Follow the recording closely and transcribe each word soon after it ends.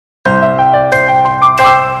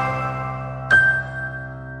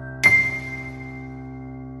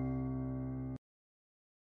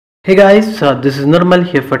Hey guys, this is Nirmal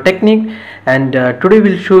here for Technique, and today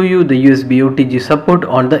we'll show you the USB OTG support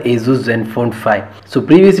on the ASUS Zenfone 5. So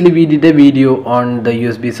previously we did a video on the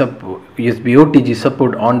USB OTG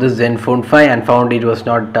support on the Zenfone 5 and found it was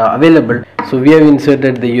not available. So we have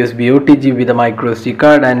inserted the USB OTG with a micro SD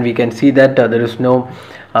card, and we can see that there is no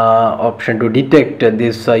option to detect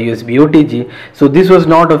this USB OTG. So this was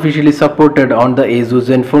not officially supported on the ASUS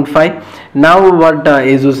Zenfone 5. Now what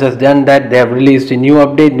ASUS has done, that they have released a new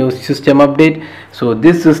update, new system update. So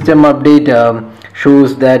this system update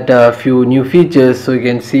shows that few new features. So you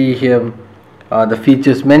can see here the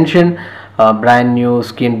features mentioned. Brand new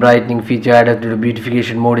skin brightening feature added to the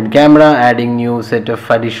beautification mode in camera, adding new set of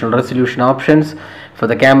additional resolution options for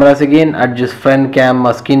the cameras. Again, adjust front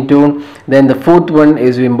cam skin tone. Then the fourth one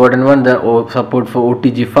is the important one, the support for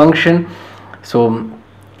OTG function. So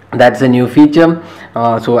that's a new feature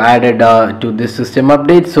so added to this system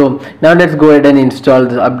update. So now let's go ahead and install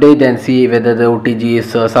the update and see whether the OTG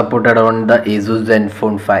is supported on the ASUS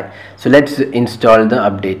Zenfone 5. So let's install the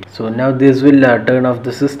update. So now this will turn off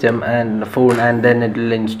the system and the phone, and then it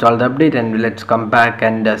will install the update, and let's come back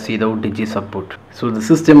and see the OTG support. So the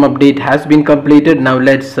system update has been completed. Now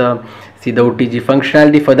let's see the OTG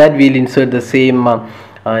functionality. For that, we'll insert the same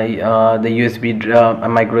the USB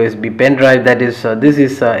micro USB pen drive. That is this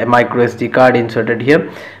is a micro SD card inserted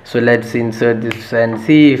here. So let's insert this and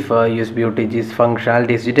see if USB OTG's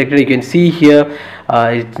functionality is detected. You can see here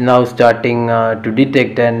it's now starting to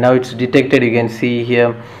detect, and now it's detected. You can see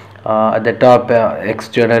here at the top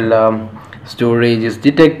external storage is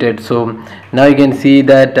detected. So now you can see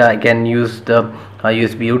that I can use the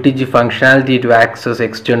USB OTG functionality to access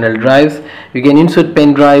external drives. You can insert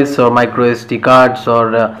pen drives or micro SD cards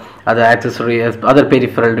or other accessories, other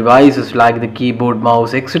peripheral devices like the keyboard,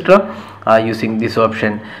 mouse, etc. Using this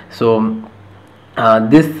option. So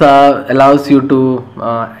this allows you to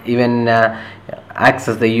even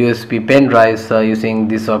access the USB pen drives using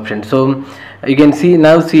this option. So you can see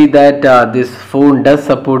that this phone does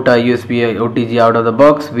support USB OTG out of the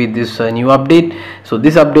box with this new update. So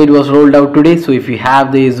this update was rolled out today. So if you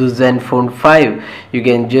have the ASUS Zenfone 5, you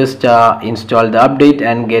can just install the update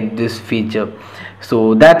and get this feature.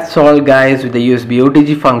 So that's all guys with the USB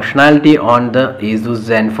OTG functionality on the ASUS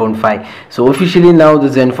Zenfone 5. So officially now the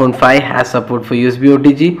Zenfone 5 has support for USB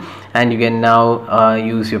OTG, and you can now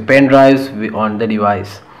use your pen drives on the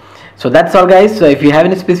device. So that's all guys. So if you have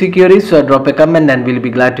any specific queries, drop a comment and we'll be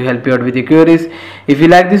glad to help you out with your queries. If you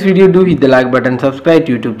like this video, do hit the like button, subscribe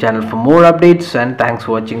to YouTube channel for more updates, and thanks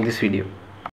for watching this video.